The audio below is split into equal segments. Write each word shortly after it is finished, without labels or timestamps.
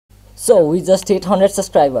So we just hit 100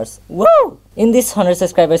 subscribers. Woo! In this 100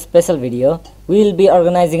 subscribers special video, we will be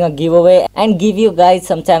organizing a giveaway and give you guys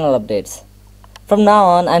some channel updates. From now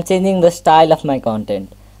on, I'm changing the style of my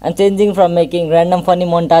content. I'm changing from making random funny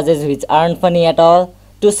montages which aren't funny at all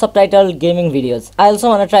to subtitled gaming videos. I also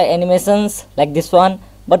want to try animations like this one,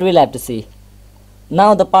 but we'll have to see.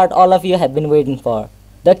 Now the part all of you have been waiting for,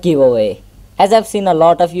 the giveaway. As I've seen a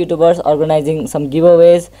lot of YouTubers organizing some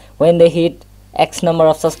giveaways when they hit X number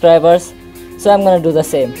of subscribers, so I'm gonna do the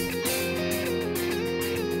same.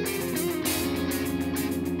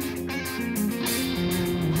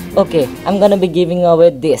 Okay, I'm gonna be giving away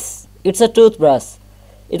this. It's a toothbrush.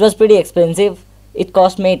 It was pretty expensive. It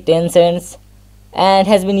cost me 10 cents and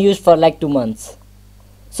has been used for like 2 months.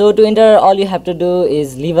 So to enter, all you have to do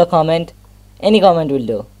is leave a comment. Any comment will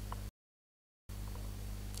do.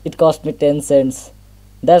 It cost me 10 cents.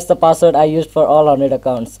 That's the password I used for all 100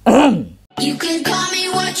 accounts. You can call me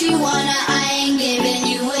what you wanna.